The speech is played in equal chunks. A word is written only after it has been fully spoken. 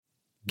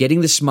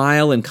Getting the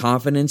smile and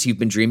confidence you've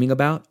been dreaming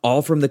about,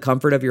 all from the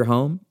comfort of your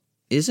home,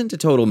 isn't a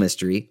total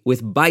mystery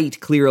with Bite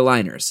Clear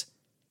Aligners.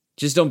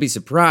 Just don't be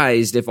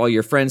surprised if all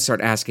your friends start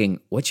asking,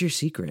 "What's your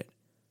secret?"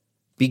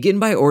 Begin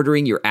by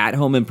ordering your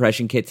at-home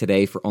impression kit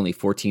today for only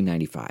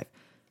 $14.95.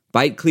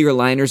 Bite Clear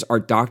Aligners are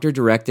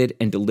doctor-directed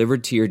and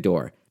delivered to your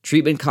door.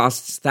 Treatment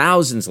costs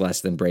thousands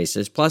less than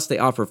braces, plus they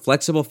offer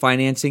flexible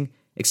financing,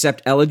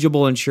 accept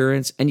eligible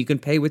insurance, and you can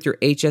pay with your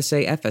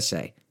HSA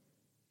FSA.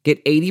 Get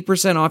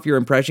 80% off your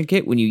impression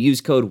kit when you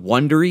use code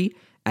WONDERY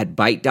at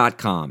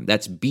Byte.com.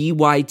 That's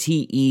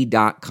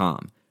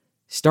BYTE.com.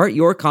 Start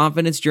your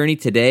confidence journey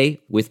today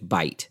with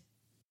Byte.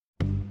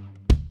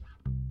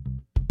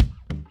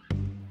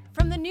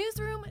 From the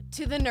newsroom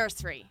to the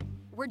nursery,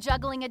 we're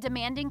juggling a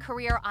demanding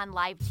career on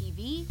live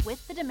TV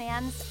with the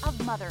demands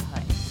of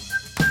motherhood.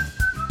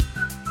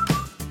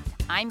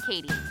 I'm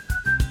Katie.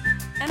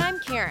 And I'm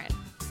Karen.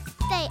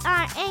 They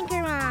are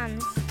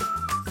AnchorMOMS.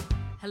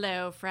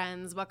 Hello,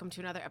 friends. Welcome to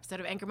another episode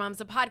of AnchorMOMS,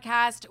 the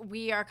podcast.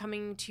 We are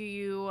coming to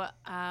you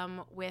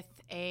with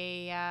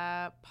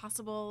a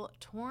possible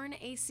torn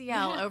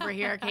ACL over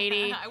here,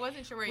 Katie. I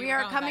wasn't sure where you we were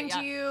are going coming with that,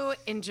 to you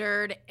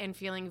injured and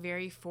feeling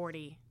very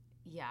 40.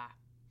 Yeah.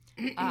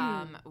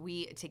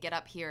 To get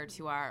up here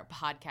to our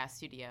podcast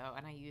studio,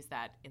 and I use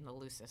that in the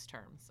loosest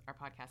terms, our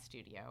podcast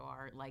studio,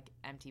 our like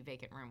empty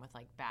vacant room with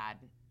like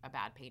a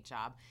bad paint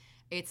job.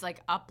 It's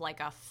like up like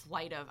a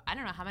flight of, I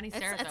don't know how many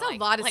stairs. It's like,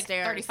 a lot of like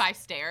stairs. 35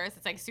 stairs.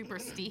 It's like super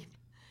steep.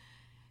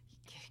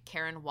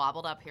 Karen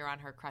wobbled up here on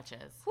her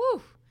crutches.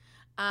 Whew.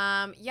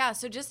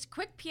 So just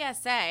quick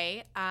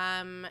PSA,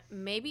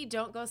 maybe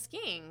don't go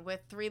skiing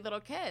with 3 little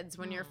kids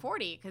when you're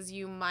 40, because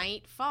you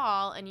might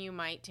fall and you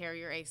might tear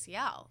your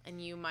ACL, and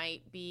you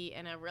might be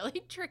in a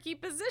really tricky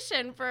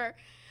position for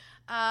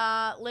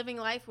living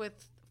life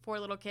with 4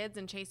 little kids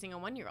and chasing a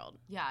 1-year-old.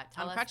 Yeah,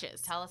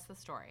 crutches. Tell us the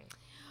story.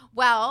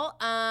 Well,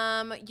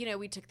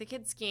 we took the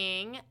kids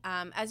skiing.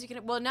 As you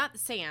can, well, not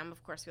Sam,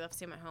 of course, we left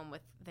Sam at home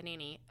with the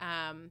nanny.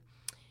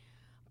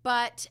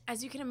 But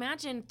as you can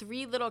imagine,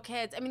 3 little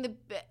kids. I mean,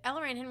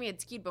 Ellery and Henry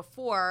had skied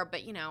before,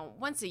 but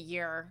once a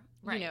year,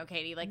 right.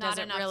 Katie, like Not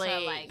doesn't enough really. to,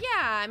 like, yeah,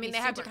 I mean, they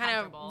have to kind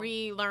comfortable. of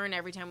relearn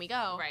every time we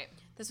go. Right.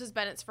 This was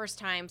Bennett's first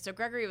time, so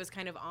Gregory was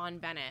kind of on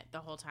Bennett the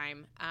whole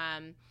time.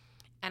 And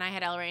I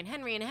had Ellery and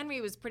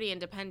Henry was pretty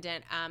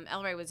independent.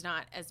 Ellery was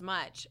not as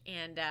much,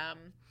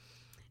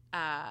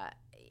 so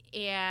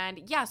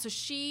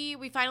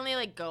we finally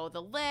like go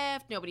the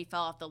lift. Nobody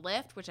fell off the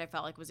lift, which I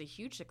felt like was a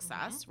huge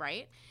success,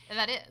 right? And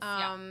that is,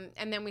 yeah.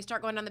 And then we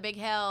start going down the big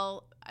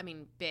hill. I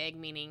mean, big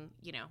meaning,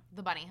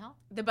 The bunny hill?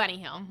 the bunny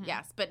hill,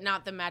 yes, but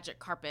not the magic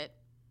carpet,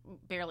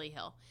 barely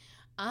hill.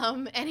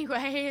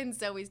 Anyway, and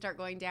so we start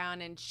going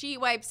down, and she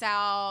wipes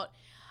out.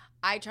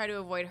 I try to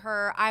avoid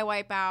her. I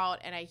wipe out,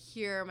 and I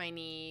hear my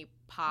knee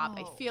pop.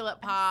 I feel it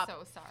pop.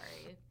 I'm so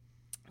sorry.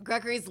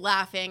 Gregory's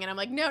laughing, and I'm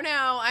like, no,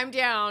 I'm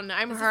down.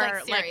 I'm this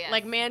hurt. Is serious.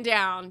 Like man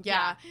down.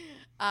 Yeah.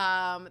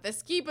 The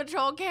ski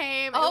patrol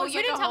came. Oh, It was you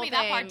like didn't a tell whole me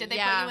that part. thing. Did they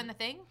Yeah. put you in the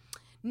thing?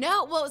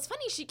 No. Well, it's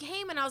funny. She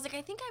came, and I was like,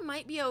 I think I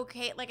might be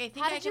okay. Like, I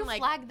think How I did can you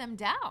flag them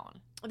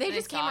down? They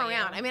just came saw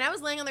around. you? I mean, I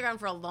was laying on the ground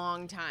for a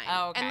long time.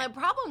 Oh, okay. And the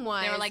problem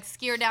was They were like,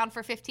 ski her down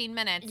for 15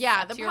 minutes.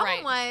 yeah, Up the to your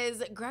problem right.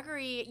 was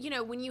Gregory,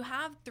 when you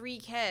have 3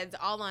 kids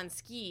all on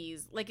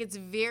skis, like it's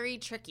very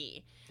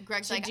tricky.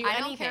 Greg's to like, do I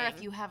don't care anything.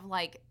 if you have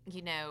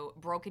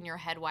broken your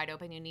head wide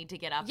open, you need to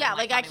get up. Yeah, and,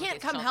 like I help me with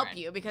can't these come help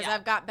children. you because Yeah.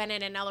 I've got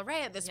Bennett and Ella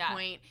Ray at this Yeah.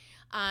 point.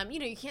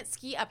 You can't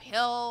ski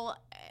uphill.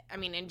 I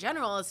mean, in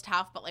general, it's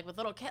tough, but like with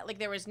little kids, like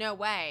there was no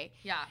way.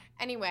 Yeah.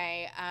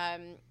 Anyway,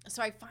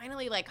 so I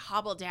finally like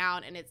hobble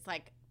down, and it's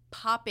like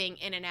popping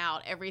in and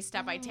out every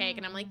step I take,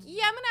 and I'm like,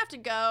 yeah, I'm gonna have to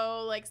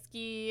go like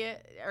ski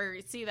or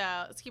see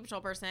the ski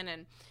patrol person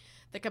and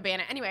the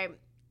cabana. Anyway,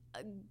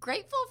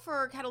 grateful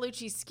for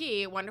Catalucci's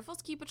ski, wonderful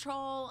ski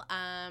patrol,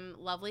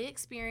 lovely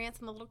experience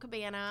in the little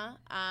cabana.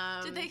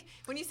 Did they?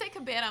 When you say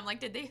cabana, I'm like,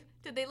 did they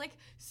like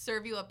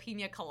serve you a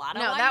pina colada?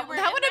 No, while that you were would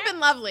have in there? been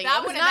lovely. That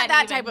It was would not have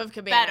that been type even of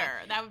cabana. Better.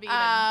 That would be even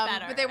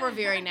better. But they were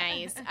very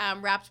nice.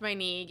 Wrapped my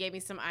knee, gave me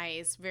some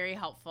ice, very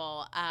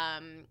helpful.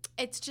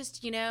 It's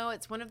just,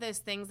 it's one of those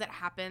things that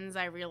happens,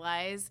 I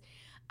realize.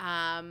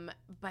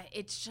 But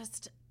it's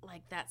just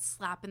like that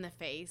slap in the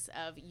face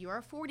of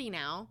you're 40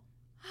 now.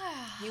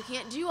 You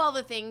can't do all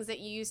the things that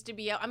you used to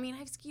be. I mean,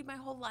 I've skied my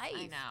whole life.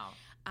 I know.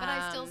 But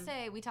I still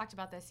say, we talked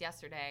about this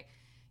yesterday,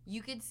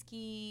 you could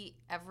ski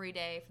every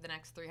day for the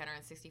next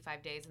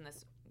 365 days and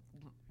this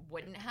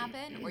wouldn't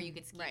happen, or you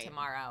could ski Right.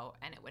 tomorrow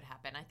and it would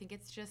happen. I think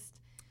it's just...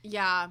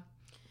 Yeah.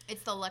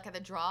 It's the luck of the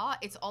draw.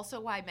 It's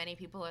also why many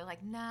people are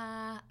like,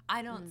 nah,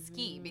 I don't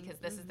ski, because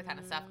this is the kind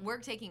of stuff. We're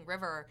taking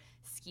river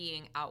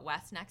skiing out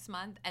west next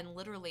month, and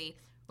literally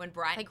when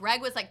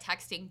Greg was like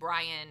texting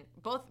Brian,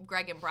 both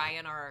Greg and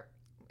Brian are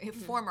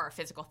former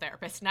physical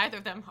therapists. Neither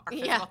of them are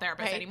physical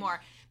therapists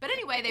anymore. But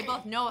anyway, they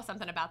both know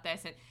something about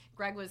this, and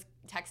Greg was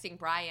texting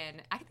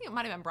Brian. I think it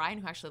might have been Brian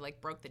who actually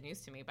like broke the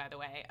news to me, by the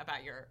way,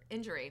 about your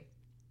injury.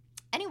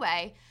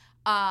 Anyway,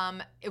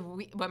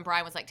 when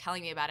Brian was like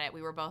telling me about it,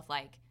 we were both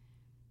like,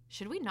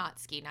 should we not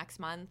ski next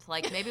month?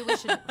 Like, maybe we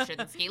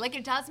shouldn't ski. Like,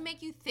 it does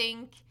make you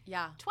think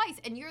twice.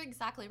 And you're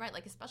exactly right.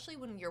 Like, especially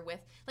when you're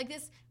with, like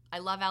this, I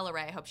love Ella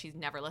Ray. I hope she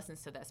never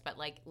listens to this. But,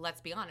 like, let's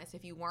be honest.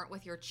 If you weren't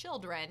with your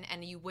children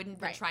and you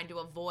wouldn't be trying to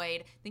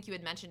avoid, I think you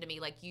had mentioned to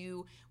me, like,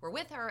 you were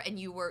with her and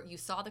you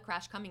saw the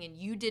crash coming and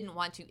you didn't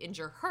want to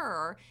injure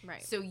her.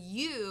 Right. So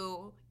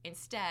you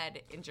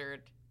instead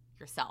injured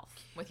yourself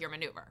with your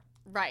maneuver.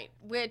 Right.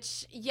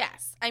 Which,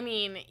 yes. I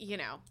mean,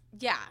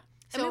 yeah.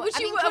 So, of course,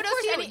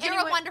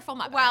 you're a wonderful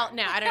mother. Well,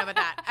 no, I don't know about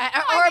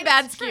that. Or a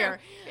bad skier.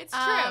 It's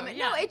true.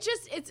 No,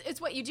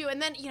 it's what you do.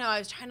 And then, I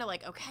was trying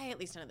to okay, at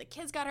least none of the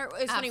kids got hurt.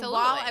 It was funny,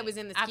 while I was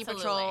in the ski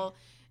patrol,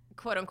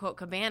 quote unquote,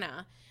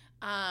 cabana,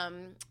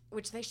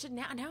 which they should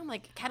now. Now I'm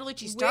like,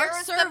 Catalucci, start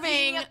serving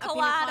pina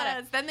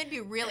coladas. Then they'd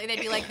be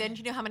like, then do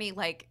you know how many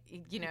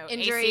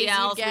injuries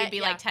ACLs we'd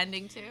be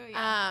tending to?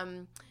 Yeah.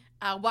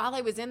 While I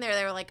was in there,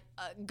 they were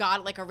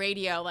got a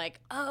radio,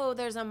 oh,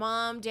 there's a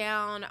mom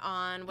down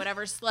on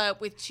whatever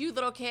slope with 2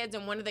 little kids,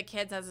 and one of the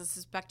kids has a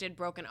suspected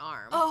broken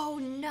arm. Oh,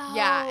 no.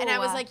 Yeah, and I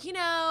was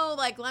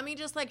let me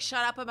just,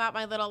 shut up about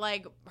my little,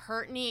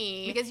 hurt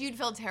knee. Because you'd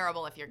feel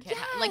terrible if your kid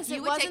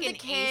you would take an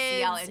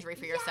ACL injury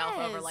for yourself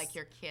over,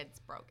 your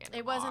kid's broken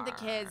It wasn't the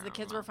kids. The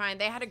kids were fine.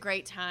 They had a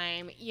great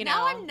time,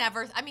 Now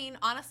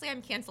honestly,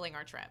 I'm canceling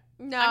our trip.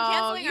 No, I'm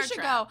canceling you should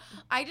go.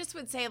 I just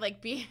would say,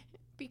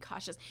 be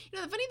cautious. The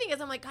funny thing is,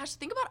 I'm like, gosh,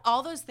 think about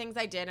all those things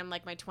I did in my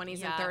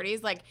 20s and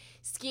 30s,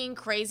 skiing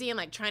crazy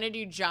and trying to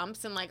do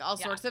jumps and all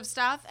sorts of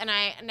stuff. And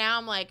now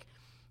I'm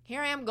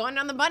here I am going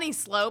down the bunny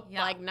slope,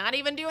 not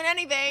even doing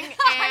anything. And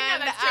I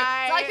know, that's true.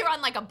 It's like you're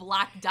on a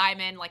black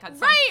diamond, on some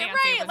fancy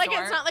resort.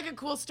 It's not a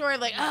cool story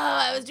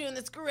I was doing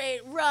this great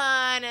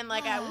run and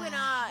I went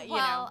on.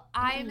 Well,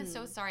 I'm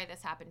so sorry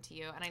this happened to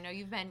you, and I know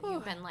you've been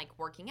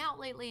working out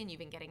lately and you've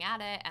been getting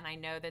at it, and I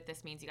know that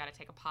this means you got to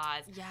take a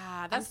pause.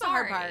 Yeah, that's the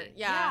hard part.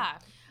 Yeah.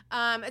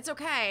 It's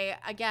okay.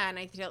 Again,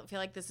 I feel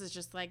like this is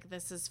just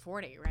this is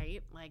 40,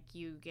 right?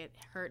 You get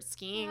hurt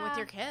skiing with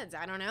your kids.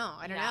 I don't know.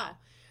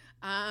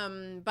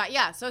 But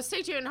yeah, so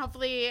stay tuned.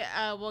 Hopefully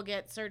we'll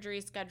get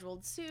surgery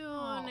scheduled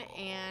soon,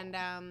 and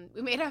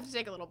we may have to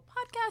take a little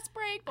podcast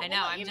break. But I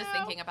know, I'm just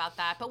thinking about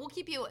that. But we'll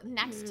keep you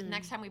next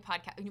time we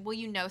podcast. Will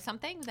you know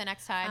something the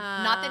next time?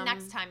 Not the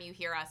next time you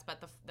hear us, but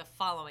the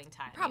following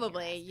time.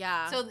 Probably,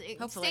 yeah. So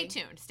hopefully.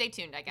 Stay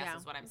tuned, I guess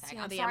is what I'm saying.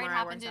 I'm sorry it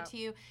happened to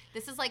you.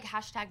 This is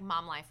hashtag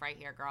mom life right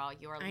here, girl.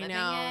 You are living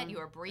it. You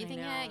are breathing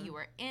it. You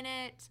are in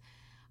it.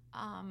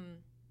 I'm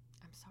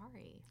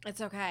sorry. It's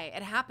okay.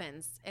 It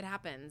happens.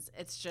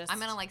 It's just I'm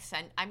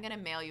gonna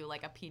mail you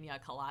a pina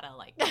colada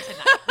tonight.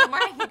 The more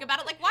I think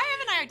about it, why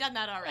haven't I done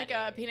that already?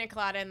 A pina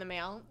colada in the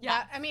mail.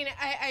 Yeah.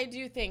 I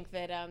do think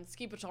that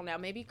Ski Patrol now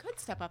maybe could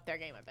step up their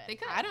game a bit. They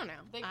could. I don't know.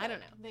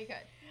 They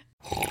could.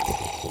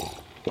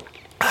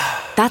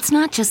 That's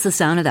not just the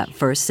sound of that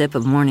first sip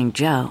of Morning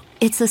Joe.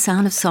 It's the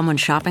sound of someone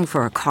shopping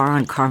for a car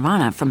on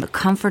Carvana from the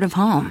comfort of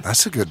home.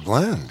 That's a good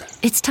blend.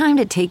 It's time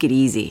to take it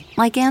easy,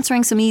 like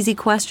answering some easy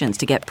questions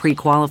to get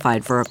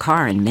pre-qualified for a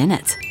car in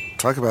minutes.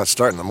 Talk about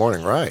starting the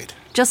morning right.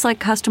 Just like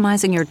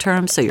customizing your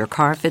terms so your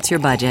car fits your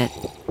budget.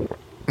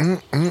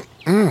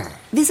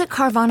 Visit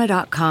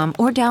Carvana.com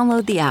or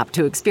download the app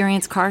to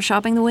experience car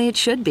shopping the way it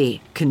should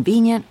be.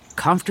 Convenient,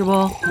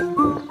 comfortable.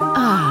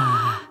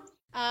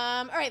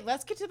 All right,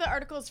 let's get to the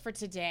articles for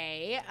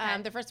today.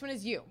 Okay. The first one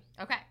is you.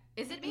 Okay.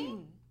 Is it me?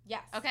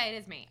 Yes. Okay, it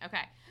is me.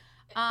 Okay.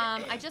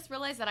 I just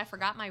realized that I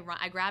forgot my run.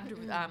 I grabbed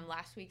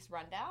last week's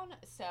rundown.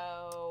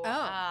 So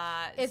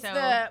it's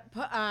the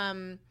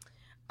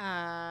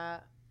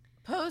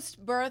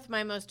post-birth,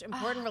 my most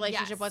important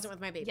relationship wasn't with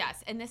my baby.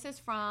 Yes, and this is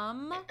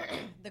from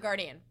The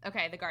Guardian.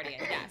 Okay, The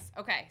Guardian, yes.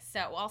 Okay,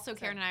 so also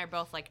Karen and I are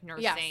both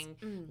nursing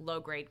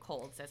low-grade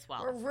colds as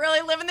well. We're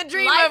really living the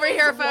dream Life over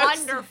here, is folks.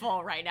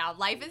 wonderful right now.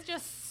 Life is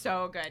just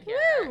so good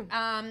here.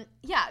 Woo!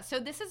 So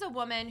this is a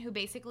woman who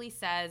basically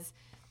says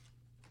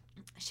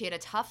she had a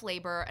tough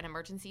labor, an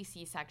emergency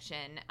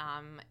C-section,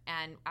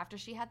 and after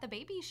she had the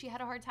baby, she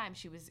had a hard time.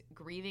 She was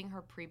grieving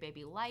her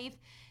pre-baby life,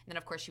 and then,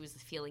 of course, she was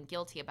feeling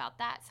guilty about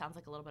that. Sounds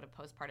like a little bit of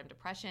postpartum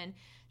depression.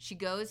 She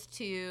goes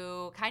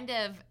to, kind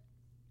of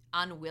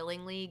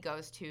unwillingly,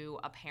 goes to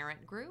a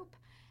parent group,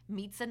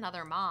 meets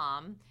another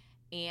mom,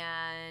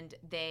 and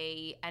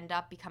they end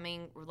up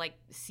becoming,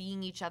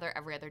 seeing each other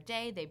every other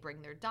day. They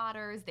bring their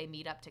daughters. They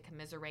meet up to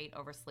commiserate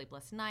over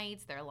sleepless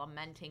nights. They're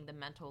lamenting the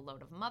mental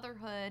load of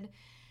motherhood.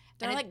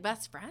 They're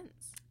best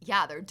friends.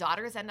 Yeah, their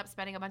daughters end up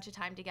spending a bunch of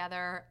time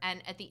together.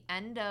 And at the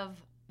end of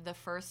the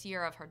first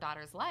year of her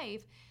daughter's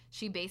life,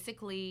 she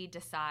basically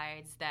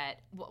decides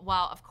that,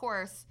 while, of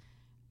course,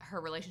 her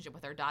relationship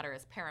with her daughter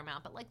is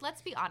paramount, but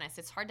let's be honest,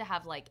 it's hard to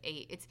have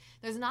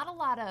there's not a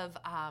lot of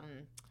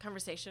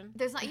conversation.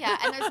 There's not, yeah,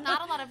 and there's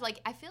not a lot of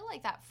I feel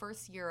like that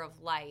first year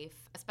of life,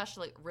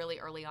 especially really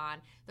early on,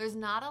 there's a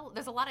lot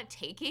of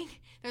taking,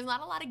 there's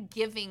not a lot of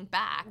giving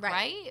back,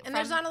 right? And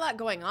there's not a lot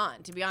going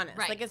on, to be honest.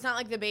 Right. It's not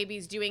like the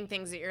baby's doing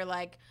things that you're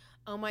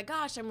oh my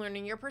gosh, I'm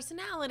learning your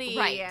personality.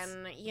 Right.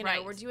 And, you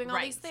know, we're doing all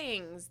these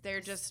things.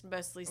 They're just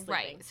mostly sleeping.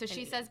 Right. So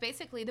she says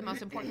basically the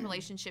most important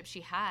relationship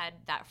she had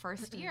that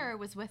first year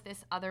was with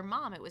this other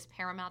mom. It was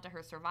paramount to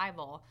her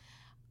survival,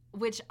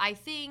 which I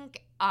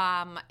think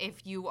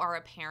if you are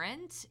a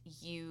parent,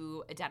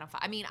 you identify.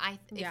 I mean, I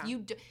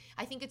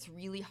think it's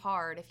really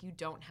hard if you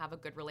don't have a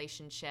good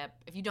relationship,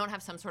 if you don't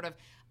have some sort of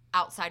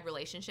outside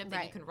relationship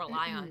that you can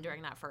rely on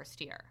during that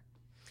first year.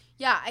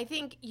 Yeah, I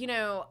think, you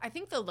know,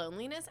 the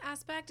loneliness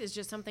aspect is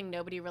just something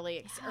nobody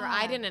really, or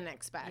I didn't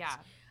expect. Yeah.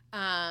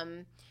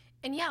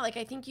 And yeah, like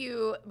I think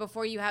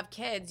before you have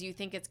kids, you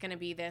think it's going to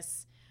be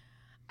this,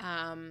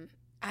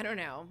 I don't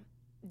know,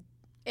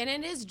 and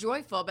it is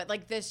joyful, but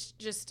like this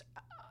just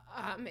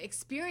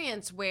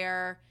experience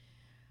where,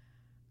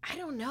 I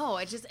don't know,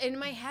 it just, in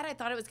my head, I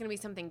thought it was going to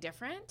be something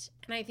different.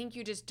 And I think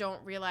you just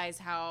don't realize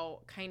how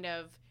kind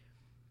of,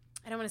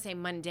 I don't want to say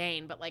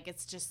mundane, but like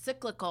it's just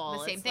cyclical.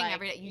 The same it's thing like,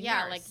 every day. You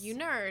yeah, nurse. like you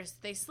nurse,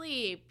 they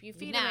sleep, you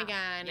feed them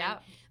again. Yep. And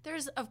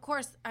there's, of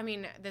course, I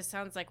mean, this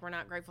sounds like we're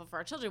not grateful for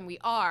our children. We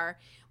are,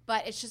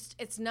 but it's just,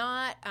 it's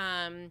not,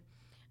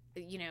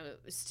 you know,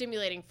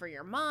 stimulating for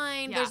your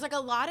mind. Yeah. There's like a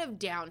lot of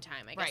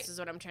downtime, I guess is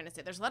what I'm trying to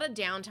say. There's a lot of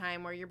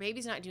downtime where your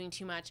baby's not doing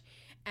too much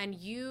and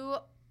you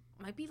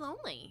might be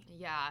lonely.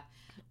 Yeah.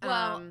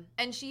 Well,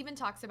 and she even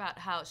talks about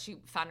how she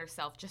found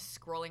herself just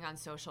scrolling on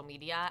social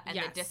media and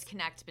the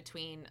disconnect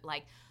between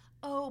like,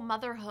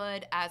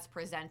 motherhood as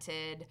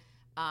presented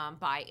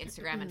by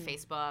Instagram and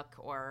Facebook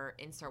or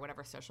Insta or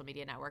whatever social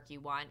media network you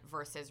want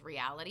versus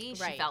reality.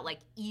 She felt like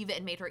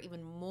it made her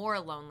even more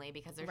lonely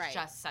because there's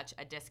just such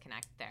a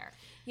disconnect there.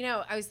 You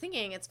know, I was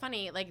thinking, it's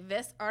funny, like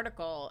this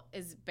article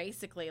is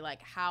basically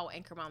like how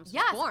AnchorMOMS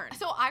was born.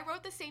 So I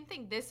wrote the same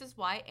thing. This is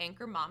why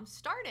AnchorMOMS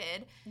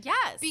started.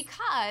 Yes.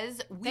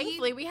 Because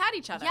thankfully we had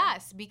each other.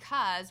 Yes,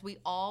 because we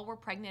all were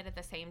pregnant at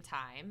the same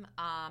time.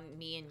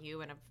 Me and you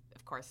and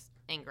of course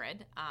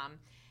Ingrid.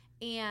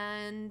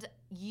 And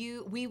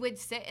we would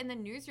sit in the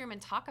newsroom and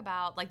talk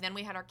about, like, then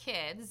we had our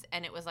kids,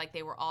 and it was like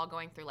they were all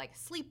going through, like,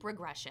 sleep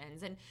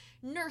regressions and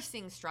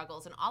nursing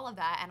struggles and all of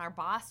that. And our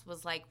boss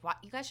was like, "What?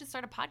 You guys should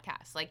start a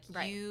podcast. Like,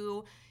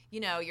 you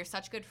know, you're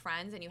such good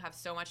friends, and you have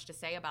so much to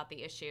say about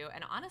the issue."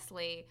 And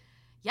honestly,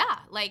 yeah,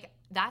 like,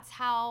 that's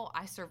how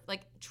I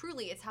like,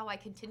 truly, it's how I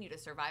continue to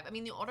survive. I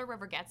mean, the older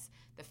River gets,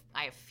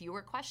 I have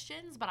fewer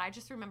questions, but I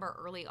just remember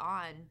early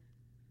on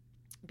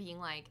being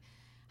like,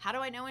 how do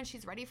I know when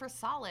she's ready for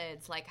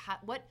solids? Like,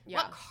 what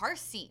car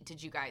seat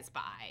did you guys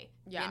buy?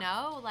 Yeah. You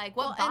know? Like,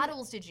 what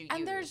bottles did you use?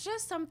 And there's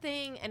just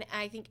something, and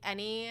I think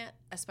any,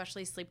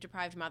 especially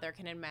sleep-deprived mother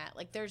can admit,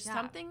 like, there's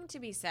something to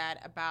be said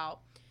about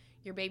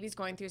your baby's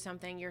going through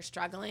something, you're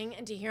struggling,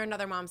 and to hear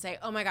another mom say,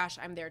 oh, my gosh,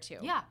 I'm there, too.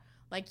 Yeah.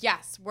 Like,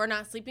 yes, we're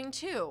not sleeping,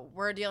 too.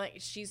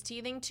 She's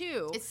teething,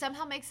 too. It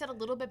somehow makes it a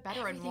little bit better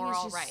Everything and more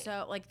all right.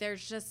 So, like,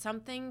 there's just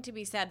something to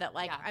be said that,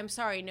 like, I'm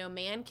sorry, no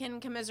man can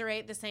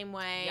commiserate the same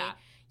way. Yeah.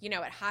 You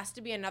know, it has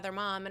to be another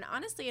mom. And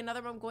honestly,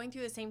 another mom going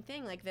through the same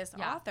thing, like this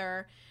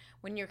author,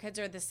 when your kids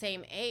are the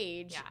same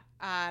age,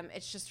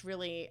 it's just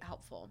really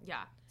helpful.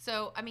 Yeah.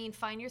 So, I mean,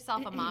 find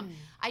yourself a mom.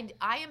 I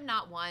am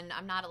not one.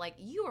 I'm not like,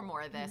 you are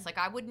more of this. Like,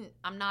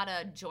 I'm not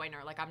a joiner.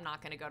 Like, I'm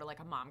not going to go to, like,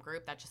 a mom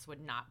group. That just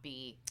would not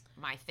be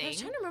my thing. I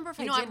was trying to remember if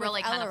you I know, did I'm really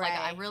with kind of like,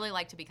 LRA. I really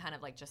like to be kind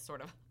of like just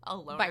sort of a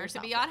loner, By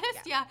yourself, to be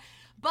honest. Yeah.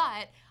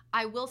 But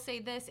I will say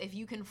this, if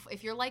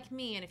you're like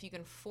me and if you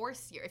can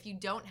if you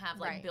don't have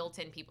like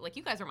built-in people, like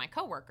you guys are my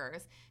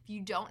coworkers, if you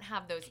don't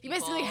have those people. You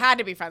basically had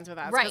to be friends with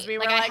us. Right. We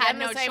were I had in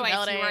no the same choice.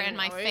 building. You were in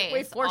my face.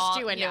 We forced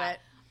you into it.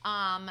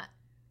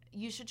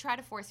 You should try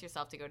to force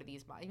yourself to go to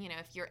these, you know,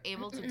 if you're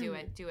able to do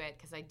it,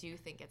 because I do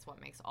think it's what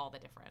makes all the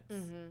difference.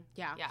 Mm-hmm.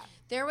 Yeah. Yeah.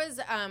 There was,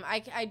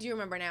 I do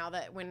remember now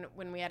that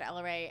when we had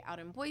LRA out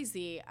in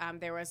Boise,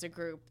 there was a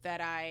group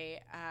that I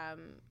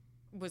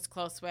was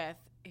close with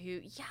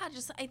who,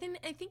 I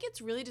think it's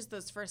really just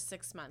those first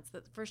 6 months,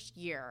 the first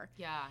year.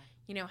 Yeah.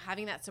 You know,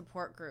 having that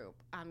support group.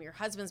 Your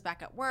husband's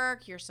back at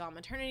work, you're still on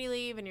maternity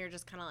leave, and you're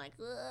just kind of like,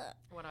 ugh.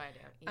 What do I do?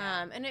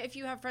 Yeah. And if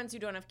you have friends who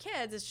don't have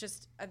kids, it's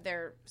just,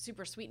 they're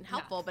super sweet and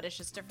helpful, but it's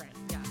just different.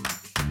 Yeah.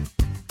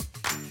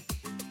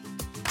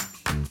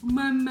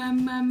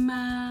 Mom's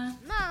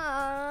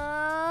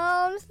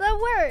the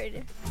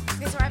word.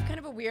 Okay, so I have kind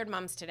of a weird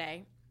mom's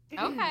today.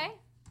 Okay.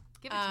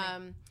 Give it to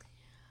me.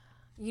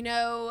 You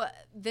know,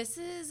 this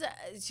is,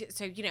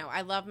 so, you know,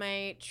 I love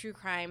my true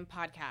crime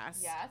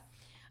podcast. Yes.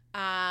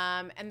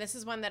 And this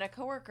is one that a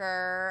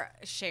coworker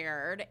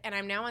shared, and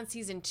I'm now on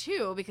season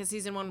 2 because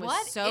season 1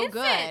 was so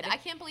good. I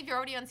can't believe you're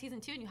already on season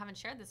 2 and you haven't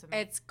shared this with me.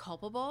 It's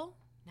Culpable.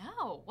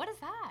 No. What is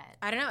that?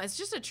 I don't know. It's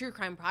just a true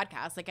crime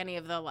podcast, like any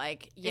of the,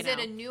 like, you Is know. it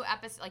a new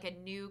episode, like a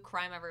new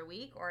crime every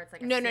week, or it's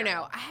like a No.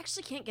 serial? I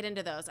actually can't get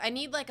into those. I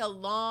need, like,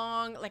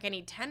 I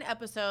need 10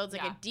 episodes,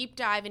 like a deep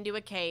dive into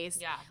a case.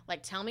 Yeah.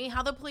 Like, tell me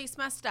how the police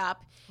messed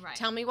up. Right.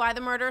 Tell me why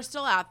the murder is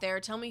still out there.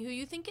 Tell me who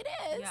you think it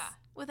is. Yeah.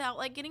 Without,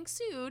 like, getting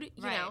sued,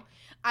 you Right. know.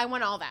 I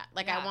want all that.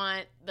 Like, Yeah. I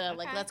want the,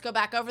 like, Okay. let's go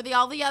back over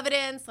all the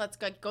evidence. Let's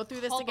go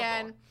through this Culpable.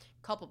 again.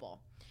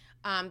 Culpable.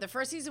 The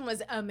first season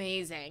was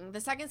amazing.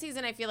 The second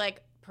season, I feel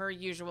like, per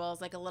usual,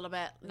 is like a little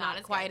bit not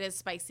as quite good. as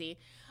spicy,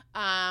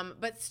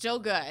 but still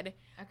good.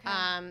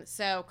 Okay.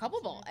 So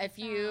Culpable. If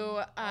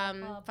you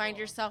find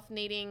yourself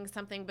needing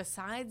something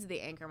besides the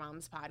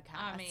AnchorMOMS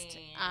podcast,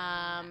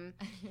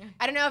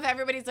 I don't know if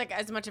everybody's like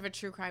as much of a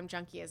true crime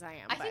junkie as I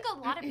am. I think a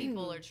lot of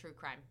people are true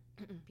crime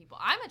people.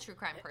 I'm a true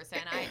crime person.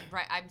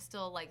 I'm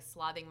still like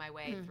slothing my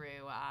way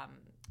through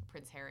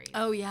Prince Harry.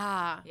 Oh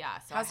yeah. Yeah.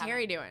 So how's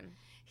Harry doing?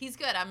 He's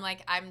good.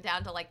 I'm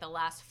down to like the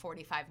last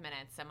 45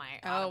 minutes of my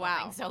Audible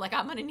wow. thing. So like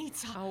I'm gonna need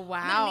some. Oh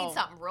wow. I'm gonna need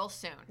something real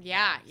soon.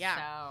 Yeah.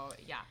 So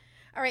yeah.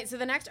 All right, so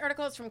the next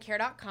article is from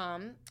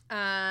care.com.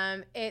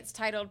 It's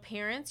titled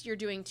Parents, You're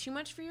Doing Too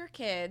Much for Your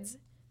Kids,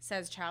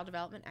 says child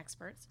development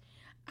experts.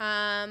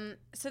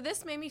 So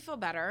this made me feel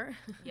better.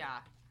 Yeah.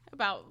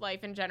 About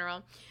life in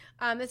general.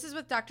 This is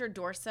with Dr.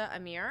 Dorsa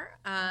Amir.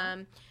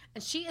 And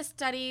she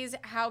studies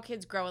how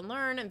kids grow and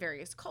learn in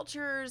various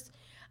cultures.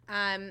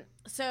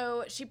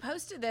 So she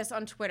posted this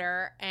on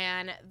Twitter,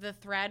 and the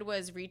thread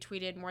was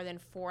retweeted more than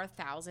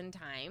 4,000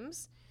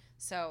 times.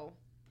 So,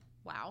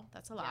 wow,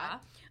 that's a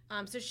lot.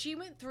 Yeah. So she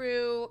went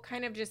through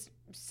kind of just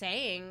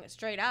saying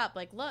straight up,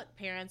 like, look,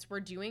 parents, we're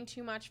doing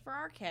too much for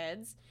our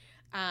kids.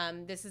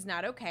 This is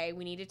not okay.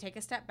 We need to take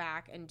a step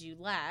back and do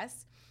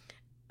less.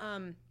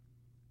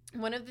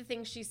 One of the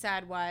things she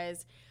said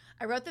was,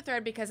 I wrote the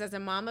thread because as a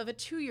mom of a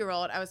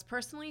 2-year-old, I was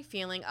personally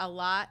feeling a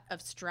lot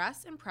of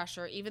stress and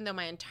pressure, even though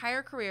my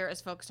entire career is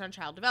focused on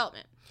child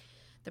development.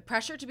 The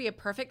pressure to be a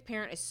perfect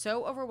parent is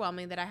so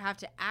overwhelming that I have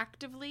to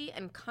actively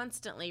and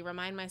constantly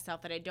remind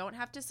myself that I don't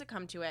have to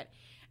succumb to it,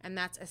 and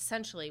that's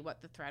essentially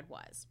what the thread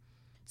was.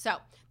 So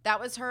that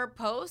was her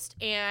post,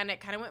 and it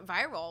kind of went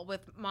viral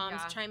with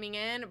moms chiming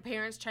in,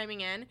 parents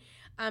chiming in.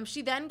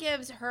 She then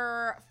gives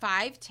her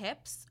 5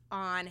 tips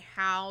on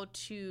how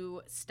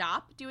to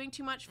stop doing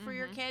too much for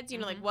your kids. You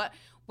know, like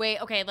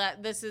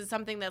this is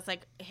something that's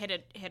like hit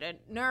a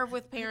nerve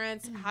with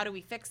parents. How do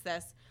we fix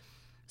this?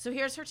 So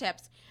here's her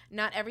tips.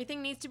 Not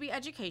everything needs to be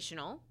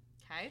educational.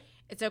 Okay.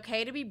 It's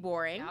okay to be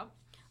boring. Yep.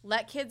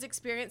 Let kids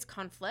experience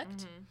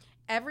conflict.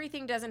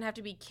 Everything doesn't have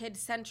to be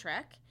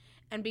kid-centric.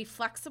 And be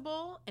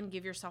flexible and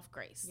give yourself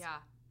grace. Yeah.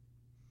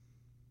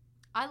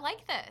 I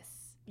like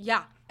this.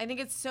 Yeah. I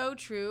think it's so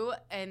true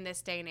in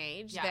this day and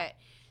age that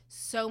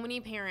so many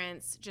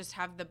parents just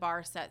have the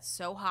bar set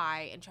so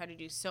high and try to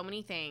do so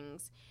many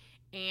things.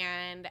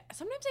 And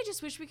sometimes I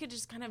just wish we could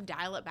just kind of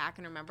dial it back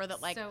and remember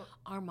that, like,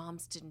 our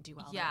moms didn't do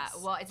all this. Yeah,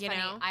 well, it's funny.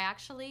 Know? I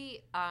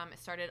actually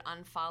started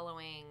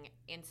unfollowing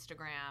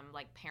Instagram,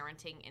 like,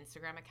 parenting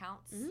Instagram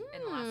accounts in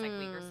the last, like,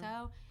 week or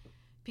so.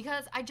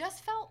 Because I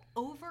just felt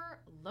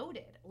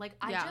overloaded. Like,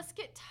 I just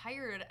get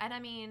tired. And,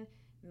 I mean,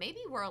 maybe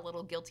we're a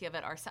little guilty of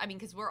it ourselves. I mean,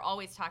 because we're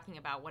always talking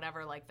about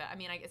whatever, like, I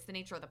guess the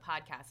nature of the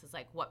podcast is,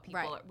 like, what people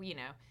are,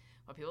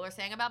 what people are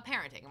saying about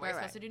parenting and what you're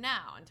supposed to do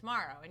now and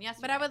tomorrow and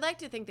yesterday. But I would like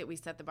to think that we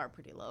set the bar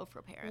pretty low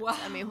for parents. Well,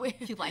 I mean, we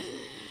like,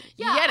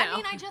 I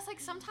mean, I just, like,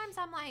 sometimes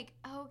I'm like,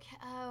 okay,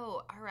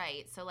 all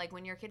right. So, like,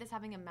 when your kid is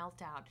having a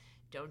meltdown,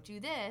 don't do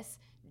this.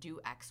 Do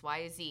X,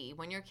 Y, Z.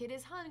 When your kid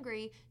is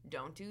hungry,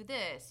 don't do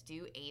this.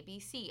 Do A, B,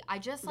 C. I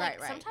just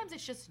like sometimes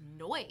it's just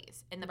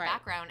noise in the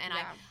background, and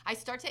I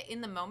start to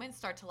in the moment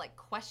start to like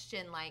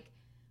question like,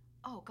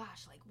 oh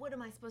gosh, like what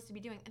am I supposed to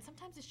be doing? And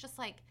sometimes it's just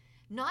like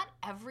not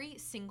every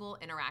single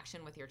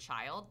interaction with your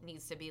child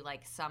needs to be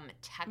like some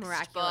textbook.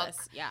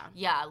 Miraculous.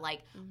 Yeah,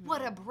 like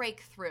what a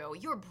breakthrough.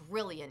 You're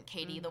brilliant,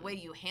 Katie. The way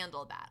you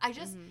handled that. I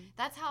just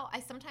that's how I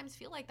sometimes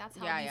feel like that's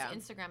how these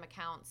Instagram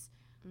accounts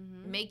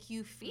make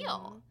you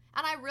feel.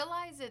 And I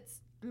realize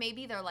it's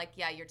maybe they're like,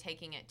 yeah, you're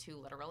taking it too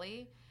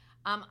literally.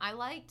 I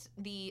liked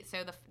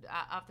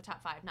off the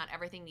top 5, not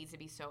everything needs to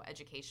be so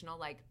educational.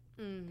 Like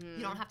you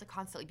don't have to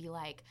constantly be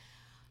like,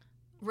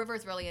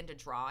 River's really into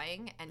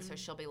drawing, and so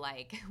she'll be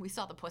like, we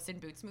saw the Puss in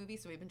Boots movie,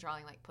 so we've been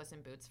drawing like Puss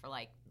in Boots for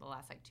like the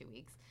last like 2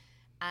 weeks.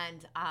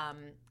 And I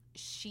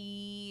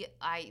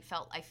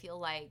feel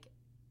like,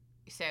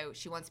 so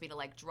she wants me to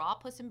like draw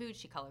Puss in Boots,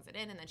 she colors it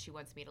in, and then she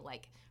wants me to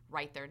like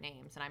write their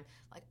names. And I'm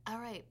like, all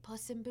right,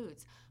 Puss in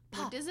Boots.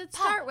 What does it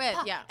start with?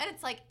 Yeah. And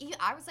it's like,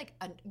 I was like,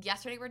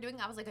 yesterday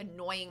I was like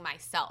annoying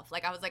myself.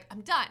 Like, I was like,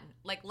 I'm done.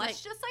 Like,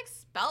 let's just like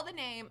spell the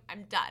name.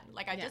 I'm done.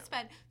 Like, I just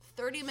spent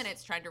 30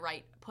 minutes trying to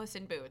write Puss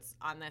in Boots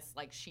on this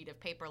like sheet of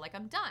paper. Like,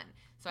 I'm done.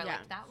 So I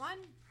liked that one.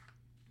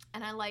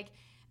 And I like,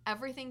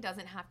 everything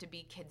doesn't have to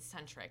be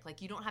kid-centric. Like,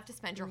 you don't have to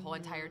spend your whole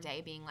entire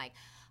day being like,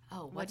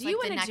 oh, what's do you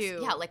like the wanna next do?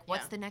 Yeah, like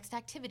what's the next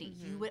activity?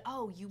 You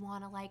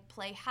want to like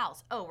play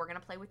house. Oh, we're going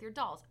to play with your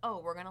dolls.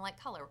 Oh, we're going to like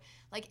color.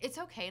 Like, it's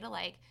okay to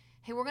like,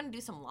 hey, we're going to do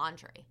some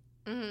laundry.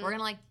 We're going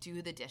to like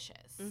do the dishes.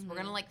 We're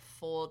going to like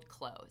fold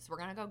clothes. We're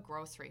going to go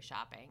grocery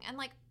shopping. And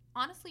like,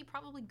 honestly,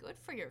 probably good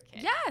for your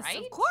kid. Yes, right?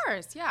 of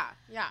course. Yeah.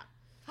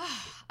 I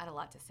had a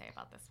lot to say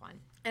about this one.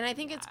 And I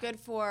think it's good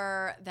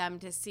for them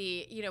to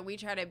see, we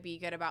try to be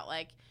good about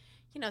like,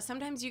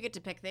 sometimes you get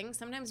to pick things.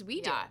 Sometimes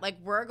we do. Like,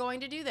 we're going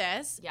to do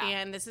this,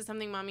 and this is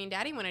something mommy and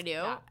daddy want to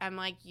do. I'm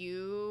like,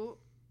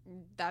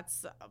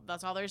 that's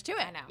all there's to it.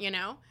 I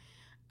know.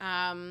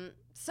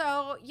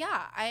 So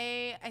yeah,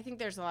 I think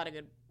there's a lot of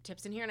good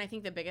tips in here, and I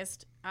think the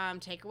biggest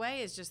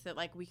takeaway is just that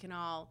like we can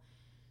all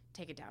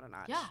take it down a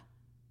notch. Yeah.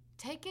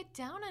 Take it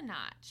down a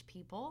notch,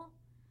 people.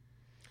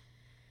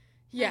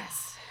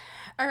 Yes.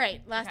 All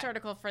right, last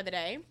article for the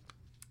day.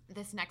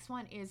 This next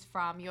one is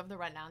from, you have the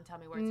rundown, tell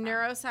me where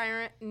it's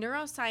from.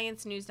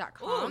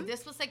 Neurosciencenews.com. Ooh,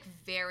 this was like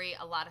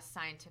a lot of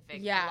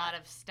scientific, a lot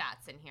of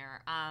stats in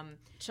here.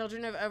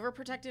 Children of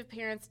overprotective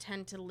parents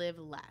tend to live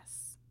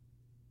less.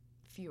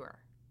 Fewer?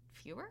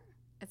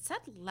 It said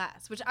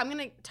less, which I'm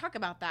going to talk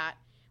about that.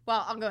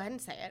 Well, I'll go ahead and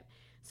say it.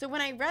 So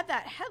when I read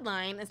that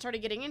headline and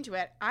started getting into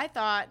it, I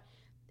thought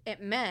it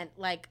meant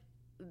like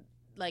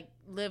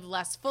live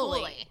less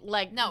fully.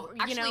 Like, no,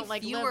 actually, you know,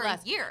 like fewer live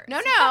less. years.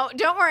 No,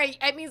 don't worry.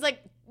 It means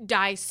like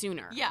die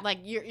sooner. Yeah. Like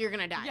you're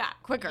gonna die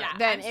quicker Yeah.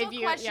 than I'm still if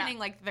you questioning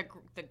like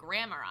the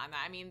grammar on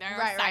that. I mean, there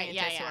are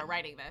scientists who are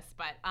writing this,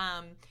 but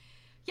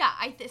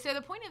so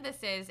the point of this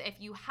is if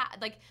you have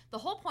like the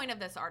whole point of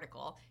this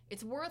article,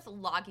 it's worth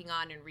logging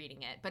on and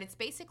reading it, but it's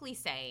basically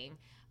saying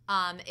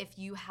if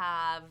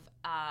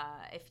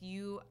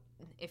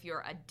you're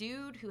a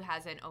dude who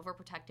has an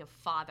overprotective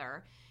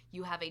father,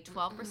 you have a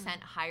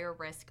 12% higher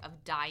risk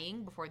of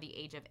dying before the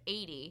age of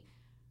 80.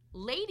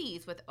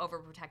 Ladies with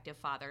overprotective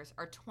fathers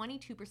are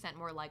 22%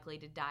 more likely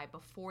to die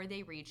before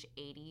they reach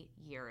 80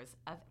 years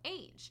of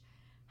age.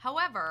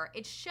 However,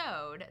 it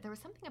showed there was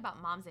something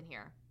about moms in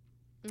here.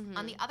 Mm-hmm.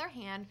 On the other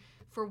hand,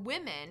 for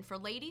women, for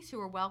ladies who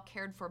are well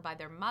cared for by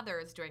their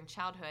mothers during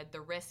childhood,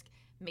 the risk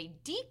may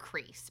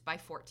decrease by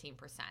 14%.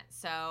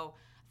 So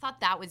I thought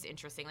that was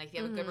interesting. Like if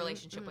you have a good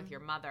relationship with your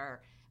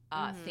mother,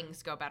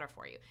 things go better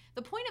for you.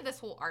 The point of this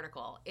whole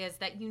article is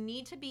that you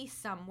need to be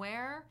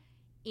somewhere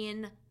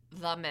in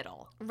the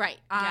middle. Right.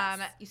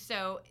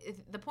 So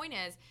the point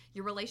is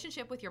your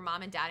relationship with your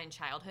mom and dad in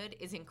childhood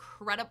is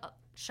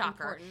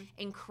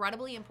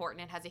incredibly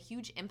important. It has a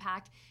huge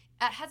impact.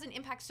 It has an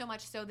impact so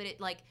much so that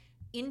it like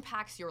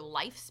impacts your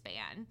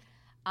lifespan.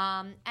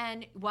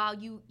 And while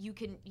you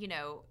can,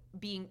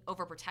 being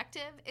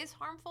overprotective is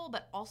harmful,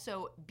 but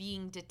also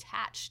being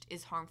detached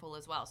is harmful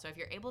as well. So if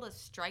you're able to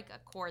strike a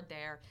chord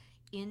there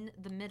in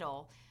the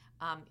middle,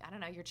 I don't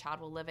know, your child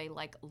will live a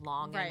like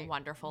long and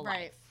wonderful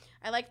life.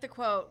 I like the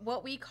quote,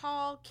 what we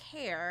call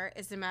care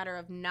is a matter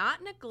of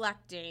not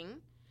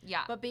neglecting,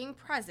 but being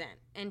present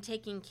and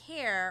taking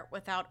care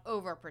without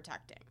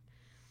overprotecting.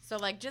 So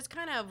like just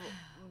kind of,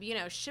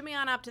 shimmy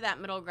on up to that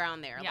middle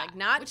ground there. Like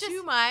not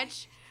too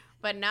much,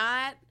 but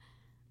not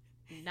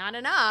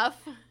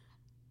enough.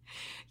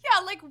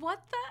 Yeah, like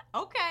what the?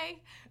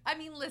 Okay. I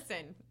mean,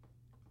 listen.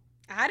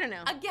 I don't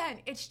know. Again,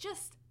 it's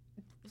just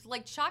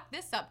like chalk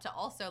this up to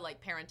also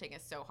like parenting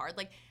is so hard.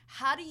 Like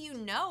how do you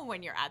know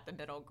when you're at the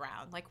middle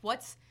ground? Like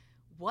what's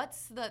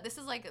this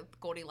is like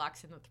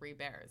Goldilocks and the Three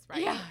Bears,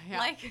 right? Yeah.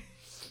 Like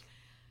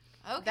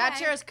okay. That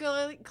chair is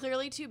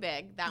clearly too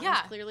big. That one's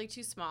clearly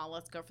too small.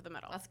 Let's go for the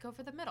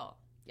middle.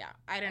 Yeah,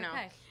 I don't know.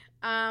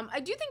 I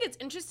do think it's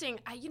interesting.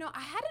 I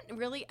hadn't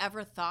really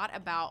ever thought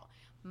about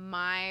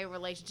my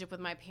relationship with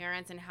my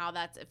parents and how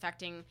that's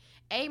affecting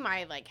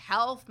my like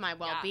health, my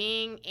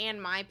well-being, and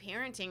my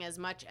parenting as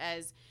much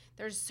as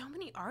there's so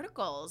many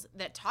articles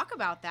that talk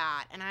about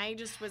that. And I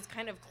just was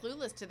kind of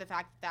clueless to the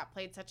fact that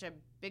played such a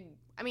big,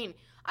 I mean,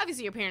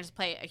 obviously your parents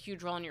play a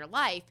huge role in your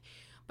life,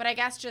 but I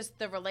guess just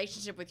the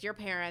relationship with your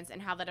parents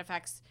and how that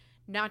affects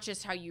not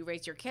just how you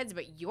raise your kids,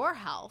 but your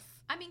health.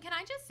 I mean, can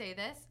I just say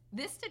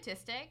this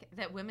statistic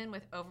that women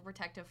with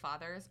overprotective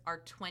fathers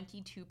are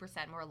 22%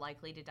 more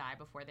likely to die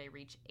before they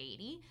reach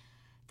 80,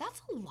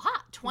 that's a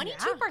lot. 22%?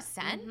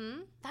 Mm-hmm.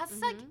 That's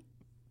like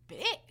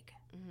big.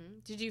 Mm-hmm.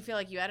 Did you feel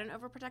like you had an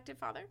overprotective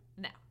father?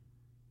 No.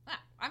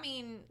 I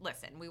mean,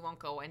 listen, we won't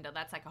go into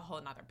that's like a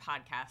whole nother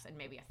podcast and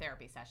maybe a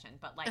therapy session,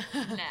 but like,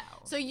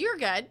 no. So you're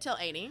good till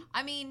 80.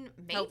 I mean,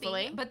 maybe.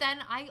 Hopefully. But then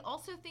I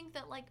also think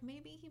that like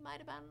maybe he might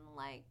have been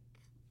like,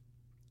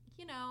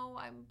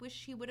 I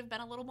wish he would have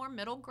been a little more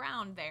middle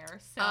ground there.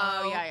 So,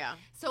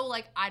 So,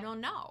 like, I don't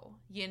know,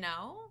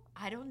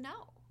 I don't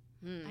know.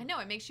 I know,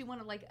 it makes you want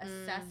to, like,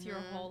 assess your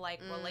whole,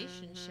 like,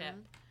 relationship.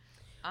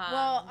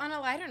 Well, on a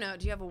lighter note,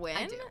 do you have a win?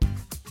 I do.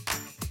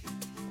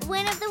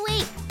 Win of the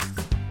week.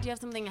 Do you have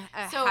something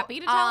happy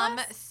to tell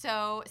us?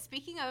 So,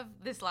 speaking of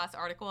this last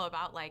article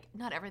about, like,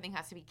 not everything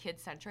has to be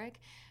kid-centric,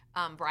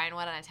 Brian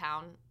went out of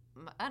town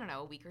I don't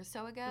know, a week or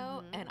so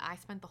ago, and I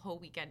spent the whole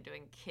weekend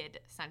doing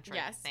kid-centric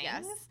things.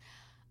 Yes.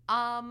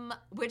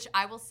 Which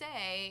I will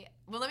say,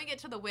 well, let me get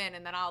to the win,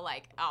 and then I'll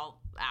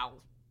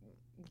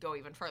go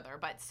even further.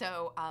 But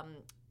so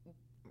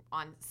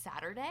on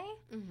Saturday,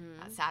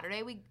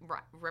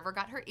 River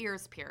got her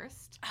ears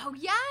pierced. Oh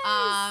yes.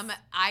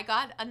 I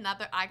got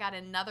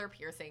another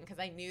piercing because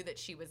I knew that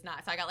she was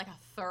not. So I got like a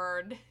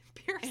third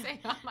piercing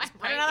on my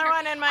right another ear.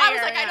 one in my ear. I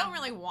was like, yeah. I don't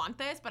really want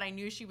this, but I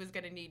knew she was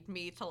gonna need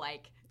me to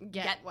like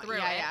get through it.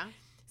 Yeah.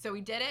 So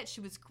we did it.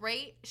 She was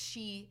great.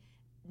 She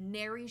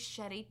nary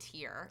shed a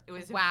tear. It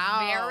was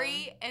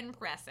very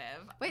impressive.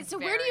 Wait, so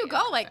where do you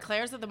go? Like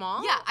Claire's at the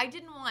mall? Yeah, I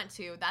didn't want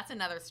to. That's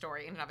another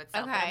story in and of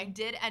itself. Okay. But we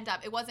did end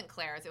up, it wasn't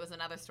Claire's, it was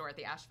another store at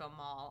the Asheville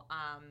Mall.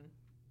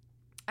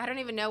 I don't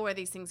even know where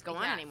these things go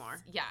on anymore.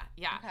 Yeah.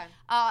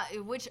 Okay.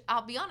 Which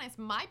I'll be honest,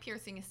 my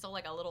piercing is still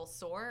like a little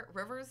sore.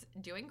 River's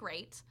doing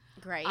great.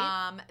 Great.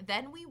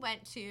 Then we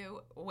went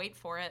to, wait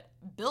for it,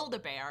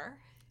 Build-A-Bear.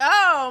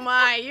 Oh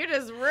my! You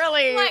just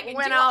really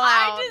went all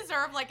out. I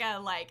deserve like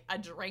a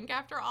drink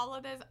after all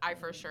of this? I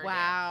for sure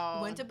Wow.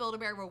 did. Went to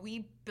Build-A-Bear where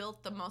we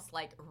built the most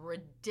like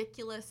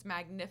ridiculous,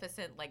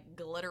 magnificent, like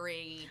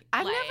glittery.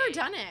 I've never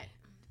done it.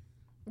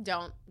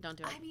 Don't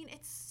do it.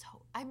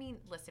 I mean,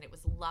 listen, it was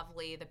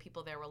lovely. The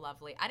people there were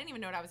lovely. I didn't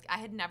even know what I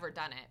had never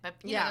done it, but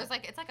you know, it's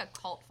like a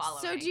cult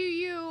following.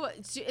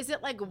 So is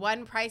it like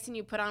one price and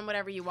you put on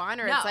whatever you want,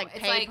 or no, it's like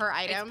pay per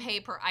item? It's pay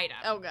per item.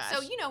 Oh gosh.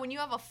 So when you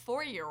have a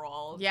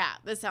 4-year-old. Yeah,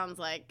 this sounds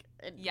like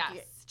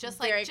just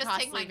very take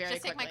costly,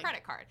 my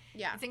credit card.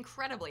 Yeah, it's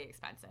incredibly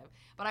expensive.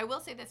 But I will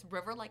say this: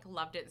 River like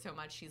loved it so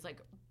much. She's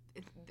like,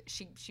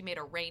 she made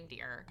a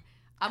reindeer.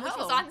 Which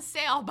was on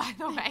sale, by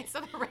the way. So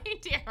the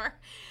reindeer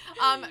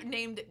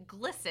named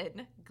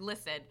Glisten,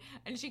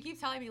 and she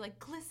keeps telling me like,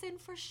 Glisten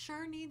for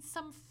sure needs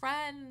some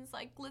friends.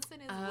 Like Glisten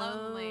is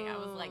lonely. I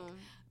was like,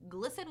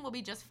 Glisten will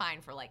be just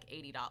fine for like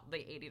 $80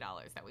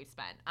 that we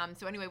spent.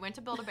 So anyway, went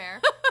to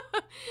Build-A-Bear.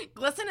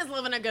 Glisten is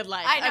living a good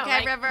life. I know, okay,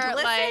 right? River,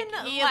 Glisten,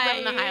 like he is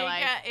living the high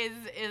life.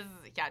 Is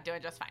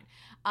doing just fine.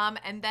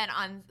 And then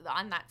on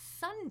that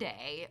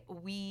Sunday,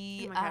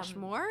 we oh my gosh,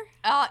 more?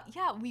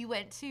 we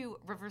went to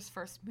River's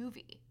first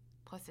movie,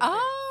 Puss in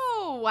Boots.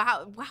 Oh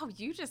wow!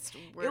 You just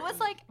were, it was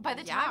like by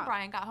the time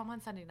Brian got home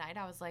on Sunday night,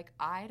 I was like,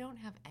 I don't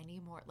have any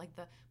more like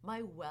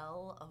my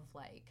well of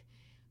like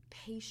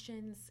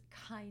patience,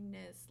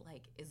 kindness,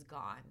 like is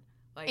gone.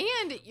 Like,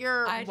 and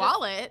your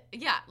wallet.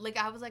 Like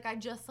I was like, I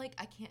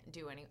can't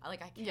do any,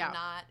 like I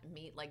cannot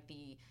meet like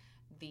the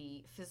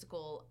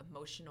physical,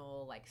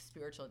 emotional, like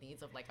spiritual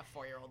needs of like a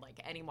 4-year-old like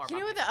anymore. You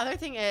know what the other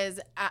thing is?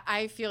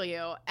 I feel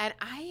you, and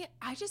I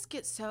just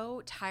get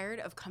so tired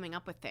of coming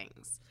up with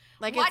things.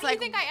 Like, why it's do like,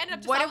 you think I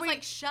ended up? I was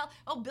like,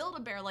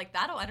 Build-A-Bear, like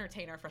that'll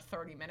entertain her for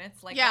 30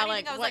 minutes. Like, I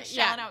was like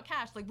shelling out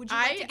cash. Like, would you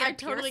like to get I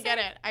totally get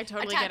it. I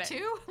totally get it. A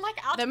tattoo? Like,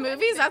 I'll the do movies,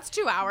 anything. that's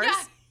 2 hours.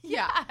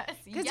 Yeah.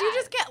 Because you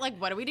just get like,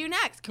 what do we do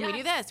next? Can we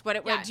do this?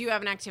 What do you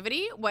have an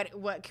activity?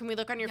 What can we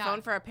look on your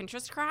phone for a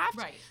Pinterest craft?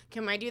 Right.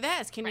 Can I do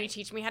this? Can you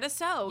teach me how to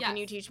sew? Yes. Can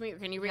you teach me?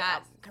 Can you read?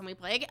 Can we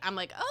play? I'm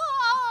like,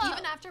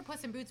 Even after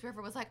Puss in Boots,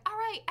 River was like, all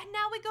right, and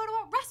now we go to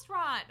a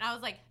restaurant. And I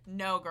was like,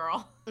 no,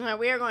 girl.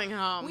 We are going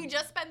home. We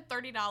just spent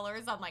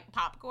 $30 on like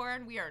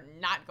popcorn. We are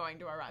not going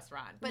to a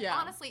restaurant. But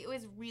honestly, it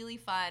was really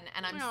fun.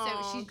 And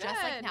she's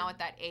just like now at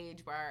that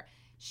age where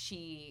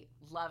she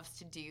loves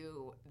to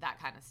do that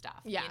kind of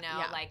stuff. Yeah, you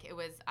know, like it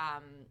was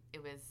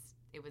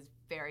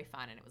very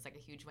fun, and it was like a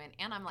huge win.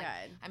 And I'm like,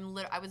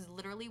 I was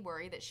literally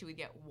worried that she would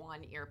get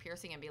one ear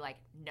piercing and be like,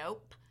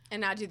 nope,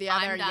 and not do the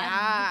other.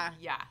 Yeah.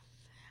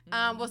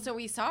 Well, so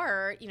we saw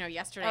her,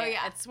 yesterday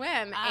at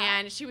swim,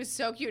 and she was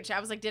so cute. I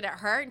was like, did it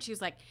hurt? And she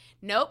was like,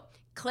 nope.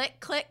 Click,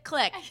 click,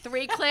 click.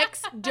 3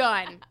 clicks,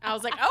 done. I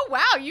was like, oh,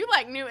 wow, you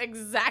like knew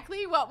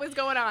exactly what was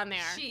going on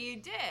there. She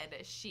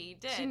did. She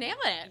nailed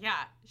it.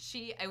 Yeah.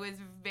 It was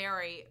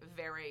very,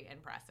 very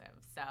impressive.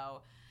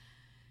 So,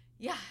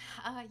 yeah,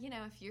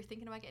 if you're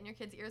thinking about getting your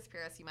kids' ears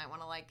pierced, you might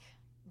want to like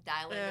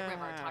dial in to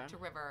River, talk to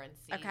River and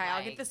see. Okay,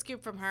 I'll get the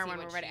scoop from her when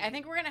we're ready. I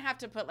think we're going to have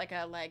to put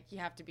you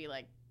have to be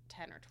like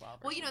 10 or 12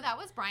 or something. That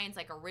was Brian's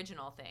like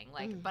original thing,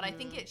 like but I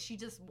think she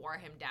just wore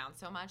him down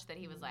so much that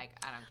he was like,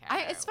 I don't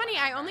care. It's funny,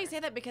 I only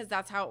say that because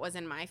that's how it was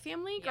in my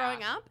family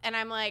growing up, and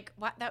I'm like,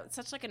 what, that's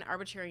such like an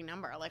arbitrary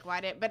number, like why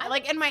did, but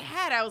like in my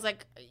head I was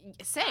like,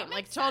 same,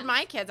 like told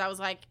my kids, I was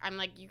like, I'm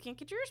like, you can't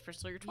get your ears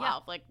pierced till you're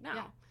 12, like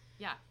no.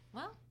 Yeah.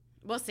 Well,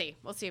 we'll see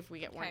if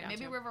we get worn down.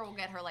 Maybe too. River will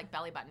get her like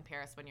belly button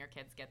pierced when your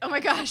kids get there. Oh my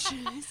gosh.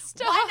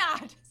 Stop. Why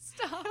not?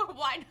 Stop.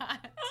 Why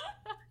not?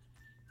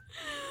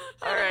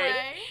 All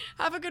right.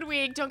 Have a good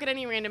week. Don't get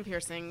any random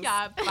piercings.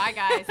 Yeah. Bye,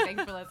 guys.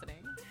 Thanks for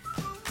listening.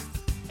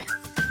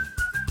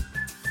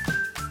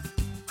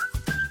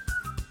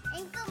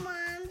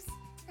 AnchorMOMS,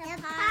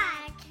 the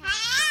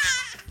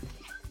podcast.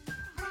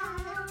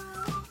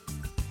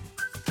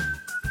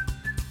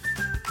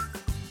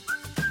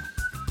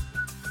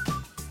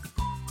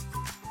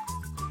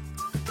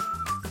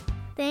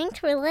 Thanks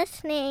for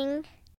listening.